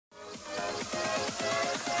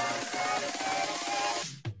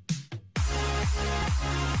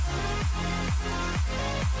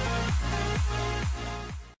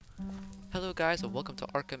Hello guys and welcome to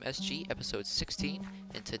Arkham SG episode 16,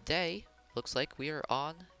 and today looks like we are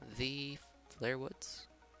on the Flare Woods.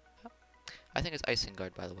 I think it's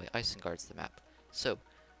Isengard, by the way. Isengard's the map. So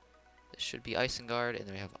this should be Isengard, and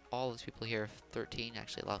then we have all these people here, 13.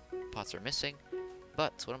 Actually, a lot of pots are missing,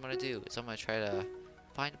 but what I'm going to do is I'm going to try to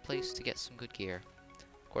find a place to get some good gear.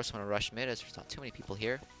 Of course I'm going to rush mid as there's not too many people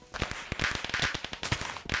here.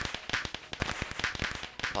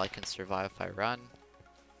 Probably can survive if I run.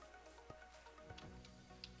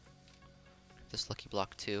 This lucky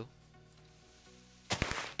block too.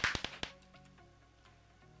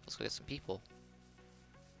 Let's go get some people.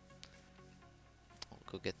 We'll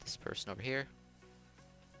go get this person over here.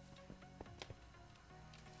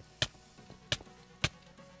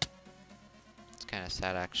 It's kind of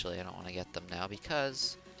sad actually. I don't want to get them now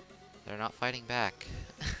because they're not fighting back.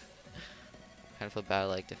 Kind of feel bad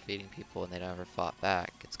like defeating people and they never fought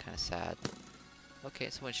back. It's kind of sad. Okay,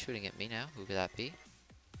 someone's shooting at me now. Who could that be?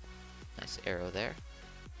 Nice arrow there.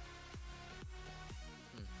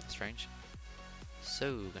 Strange.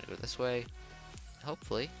 So, gonna go this way.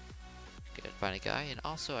 Hopefully, get find a guy. And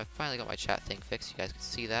also, I finally got my chat thing fixed. You guys can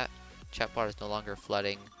see that. Chat bar is no longer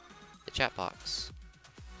flooding the chat box.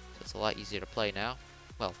 So it's a lot easier to play now.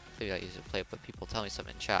 Well, maybe not easier to play, but people tell me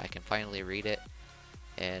something in chat. I can finally read it.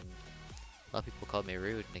 And a lot of people called me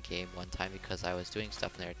rude in a game one time because I was doing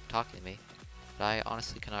stuff and they were talking to me. But I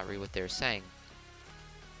honestly cannot read what they were saying.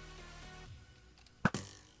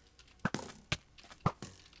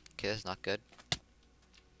 Okay, that's not good.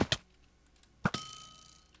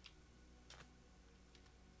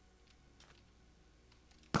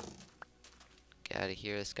 Get out of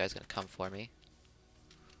here, this guy's gonna come for me.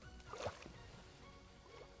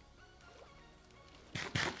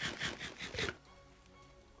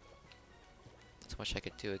 Not much I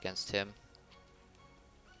could do against him.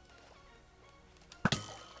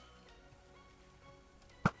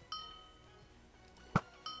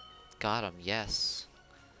 Got him, yes.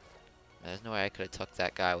 There's no way I could have took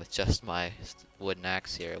that guy with just my wooden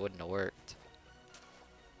axe here. It wouldn't have worked.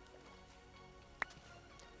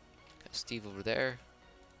 Got Steve over there.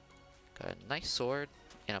 Got a nice sword.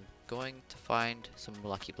 And I'm going to find some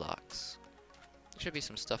lucky blocks. There should be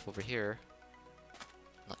some stuff over here.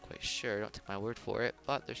 Not quite sure. Don't take my word for it.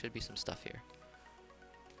 But there should be some stuff here.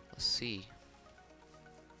 Let's see.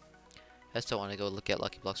 I just don't want to go look at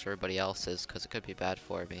lucky blocks for everybody else's because it could be bad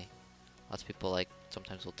for me. Lots of people like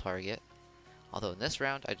sometimes will target. Although in this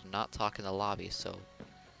round, I did not talk in the lobby, so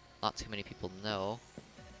not too many people know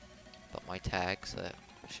about my tag, so that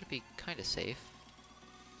should be kind of safe.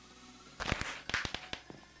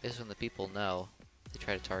 This is when the people know, they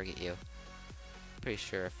try to target you. Pretty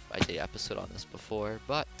sure if I did an episode on this before,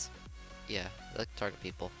 but yeah, I like to target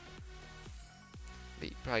people.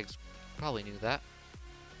 But you probably knew that.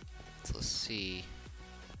 So let's see.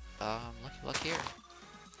 Lucky luck here.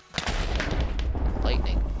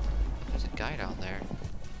 Lightning. There's a guy down there.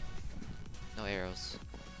 No arrows.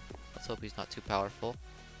 Let's hope he's not too powerful.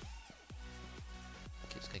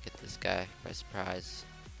 Okay, just gonna get this guy by surprise.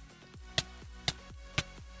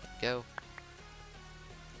 Go.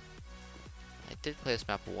 I did play this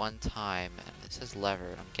map one time, and it says lever,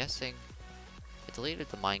 and I'm guessing I deleted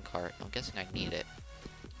the minecart. I'm guessing I need it.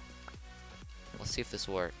 Let's see if this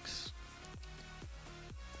works.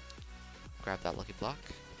 Grab that lucky block.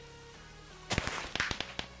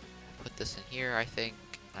 Put this in here, I think.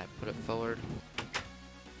 I put it forward.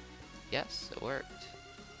 Yes, it worked.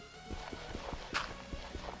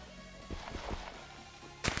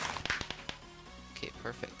 Okay,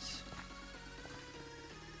 perfect.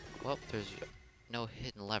 Well, there's no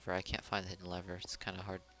hidden lever. I can't find the hidden lever. It's kind of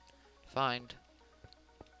hard to find.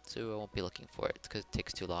 So I won't be looking for it because it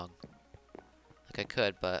takes too long. Like I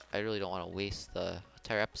could, but I really don't want to waste the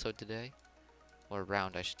entire episode today. Or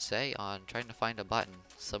round, I should say, on trying to find a button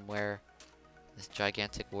somewhere in this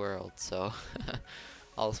gigantic world. So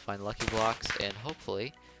I'll just find lucky blocks, and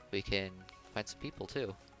hopefully we can find some people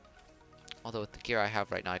too. Although with the gear I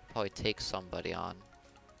have right now, I could probably take somebody on.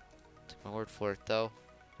 Took my word for it though.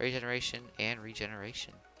 Regeneration and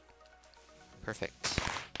regeneration. Perfect.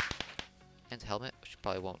 And helmet, which you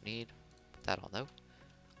probably won't need. Put that on though.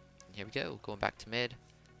 And here we go, going back to mid.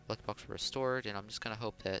 Lucky blocks were restored, and I'm just gonna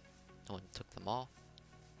hope that no one took them all.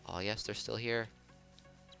 Oh yes, they're still here.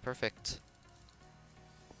 It's perfect.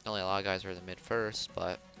 Only a lot of guys are in the mid first,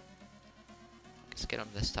 but let's get them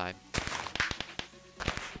this time.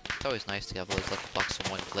 It's always nice to have all these lucky blocks in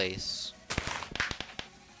one place.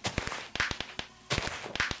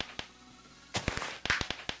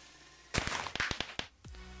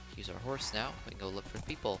 Use our horse now. We can go look for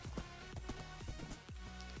people.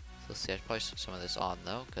 So let's Let's see, I should probably switch some of this on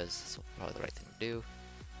though, because it's probably the right thing to do.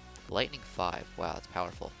 Lightning 5. Wow, that's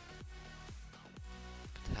powerful.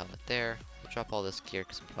 Put the helmet there. We'll drop all this gear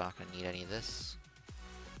because I'm probably not going to need any of this.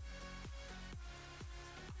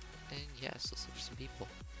 And yes, let's look for some people.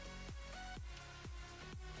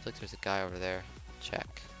 Looks like there's a guy over there.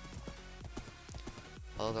 Check.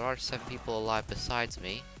 Although there are 7 people alive besides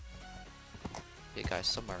me. Be a guy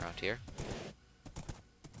somewhere around here.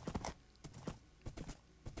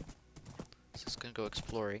 So just gonna go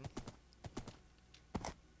exploring.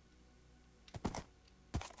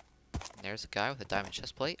 And there's a guy with a diamond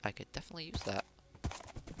chest plate. I could definitely use that.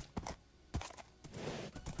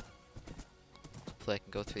 Hopefully I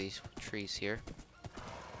can go through these trees here.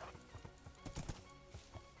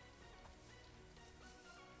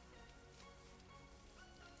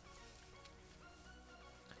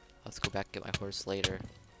 Let's go back and get my horse later.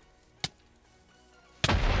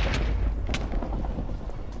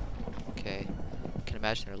 Okay. I can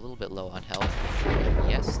imagine they're a little bit low on health.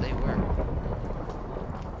 Yes, they were.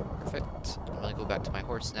 Perfect. I'm gonna go back to my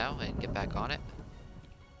horse now and get back on it.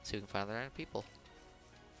 See if we can find other random people.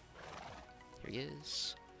 Here he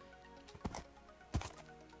is.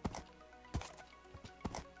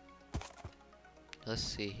 Let's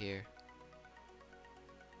see here.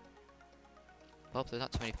 Well, there's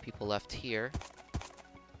not too many people left here.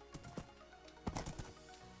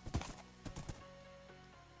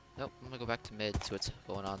 Nope, I'm gonna go back to mid, see what's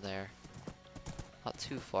going on there. Not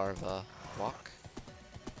too far of a walk.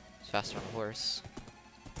 It's faster on a horse.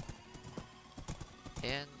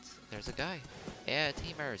 And there's a guy. Yeah,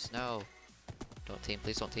 teamers, no. Don't team,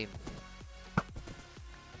 please don't team.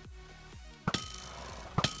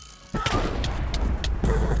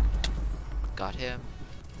 Got him.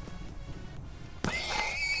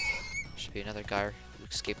 Should be another guy who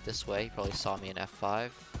escaped this way. He probably saw me in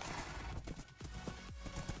F5.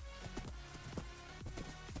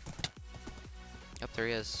 Yep, there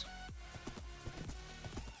he is.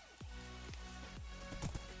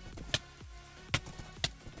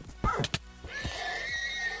 Okay,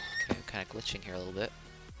 I'm kind of glitching here a little bit.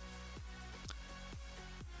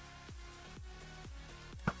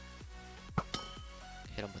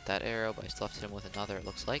 Hit him with that arrow, but I still have to hit him with another, it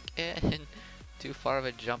looks like. And too far of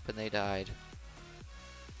a jump and they died.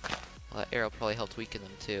 Well, that arrow probably helped weaken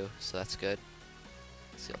them too, so that's good.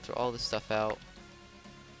 So I'll throw all this stuff out.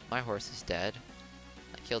 My horse is dead.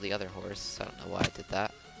 I killed the other horse. I don't know why I did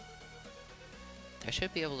that. I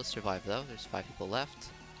should be able to survive though. There's 5 people left.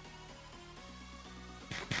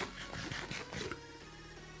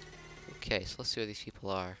 Okay, so let's see where these people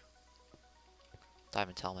are.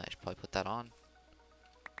 Diamond helmet, I should probably put that on.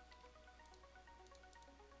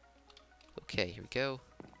 Okay, here we go.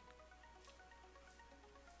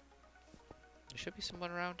 There should be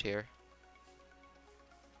someone around here.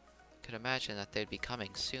 Could imagine that they'd be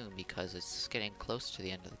coming soon because it's getting close to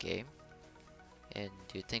the end of the game. And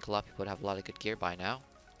you'd think a lot of people would have a lot of good gear by now.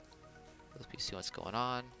 Let's see what's going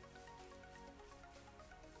on.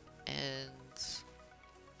 And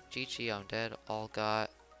GG, I'm dead. All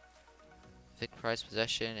got Vic prize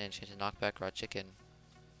possession and chance to knockback raw chicken.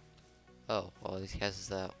 Oh, well, he has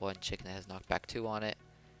that one chicken that has knockback 2 on it.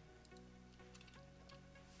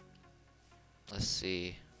 Let's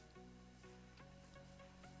see.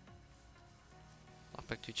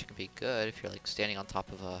 Knockback 2 chicken be good if you're like standing on top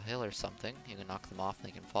of a hill or something. You can knock them off and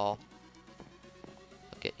they can fall.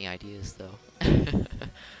 Don't get any ideas though.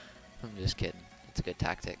 I'm just kidding. It's a good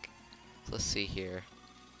tactic. So let's see here.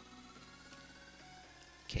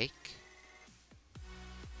 Cake.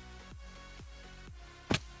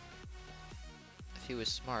 If he was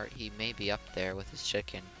smart, he may be up there with his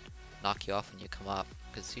chicken, knock you off when you come up,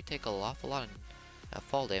 because you take an awful lot of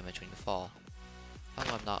fall damage when you fall.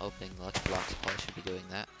 Although I'm not opening the lucky blocks, probably should be doing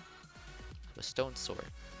that. So a stone sword.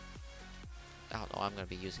 I don't know, I'm going to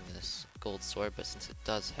be using this gold sword, but since it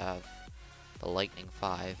does have the lightning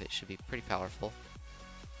 5, it should be pretty powerful.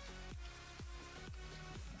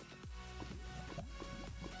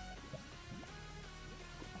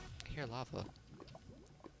 I hear lava.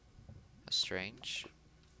 That's strange.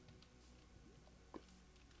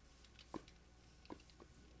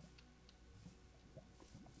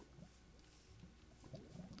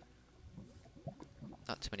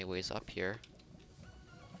 Not too many ways up here.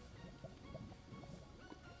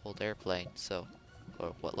 Old airplane, so,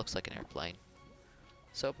 or what looks like an airplane.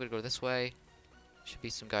 So I'm gonna go this way. Should be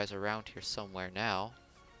some guys around here somewhere now.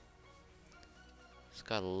 Just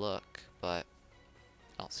gotta look, but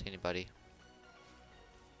I don't see anybody.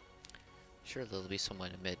 Sure, there'll be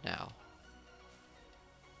someone in mid now.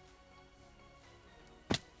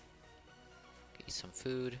 Get you some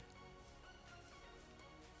food.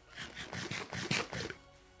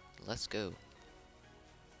 Let's go.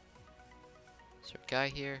 Is there a guy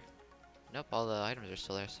here? Nope, all the items are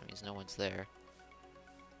still there, so that means no one's there.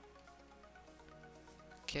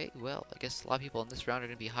 Okay, well, I guess a lot of people in this round are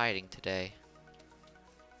going to be hiding today.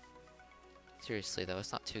 Seriously though,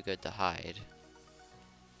 it's not too good to hide.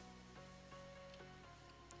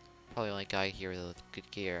 Probably only guy here with good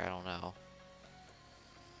gear, I don't know.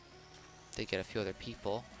 Did get a few other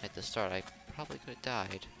people at the start, I probably could have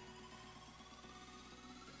died.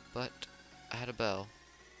 But I had a bow.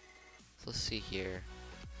 So let's see here.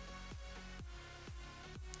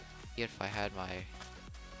 If I had my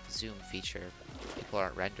zoom feature, people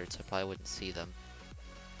aren't rendered, so I probably wouldn't see them.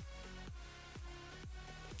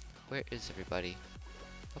 Where is everybody?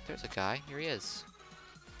 Oh, there's a guy. Here he is.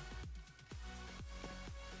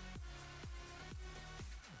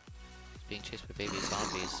 He's being chased by baby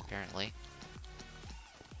zombies, apparently.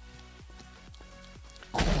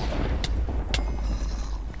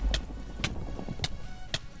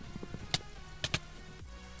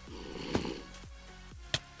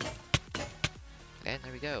 And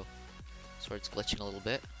there we go. Sword's glitching a little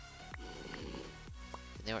bit.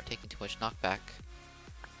 And they weren't taking too much knockback.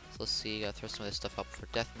 So let's see, throw some of this stuff up for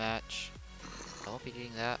deathmatch. I won't be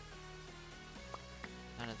needing that.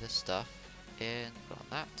 None of this stuff. And put on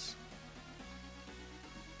that.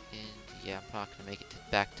 And yeah, I'm not going to make it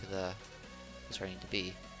back to the place where I need to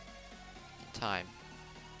be in time.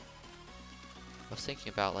 I was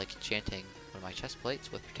thinking about like enchanting one of my chest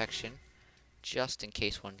plates with protection, just in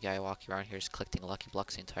case one guy walking around here is collecting lucky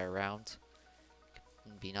blocks the entire round.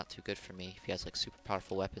 It'd be not too good for me if he has like super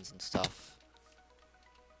powerful weapons and stuff.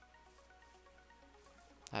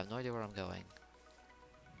 I have no idea where I'm going.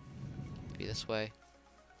 Maybe this way.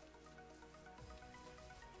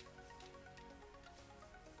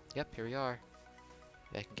 Yep, here we are.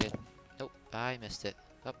 Maybe I can get... Nope, I missed it.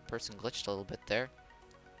 Oh, person glitched a little bit there.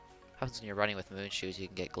 Happens when you're running with moon shoes, you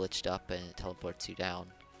can get glitched up and it teleports you down.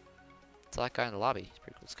 It's that guy in the lobby. It's a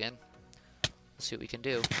pretty cool skin. Let's see what we can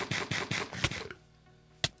do.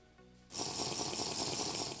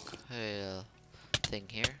 Okay, thing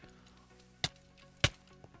here.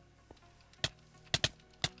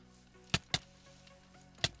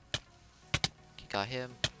 Okay, got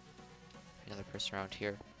him. Another person around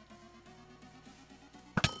here.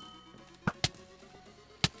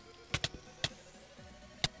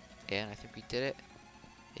 And I think we did it.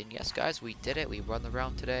 And yes, guys, we did it. We won the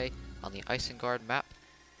round today on the Isengard map.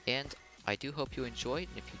 And I do hope you enjoyed.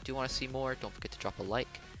 And if you do want to see more, don't forget to drop a like,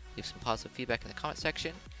 leave some positive feedback in the comment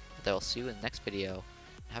section. And I will see you in the next video.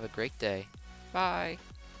 Have a great day. Bye!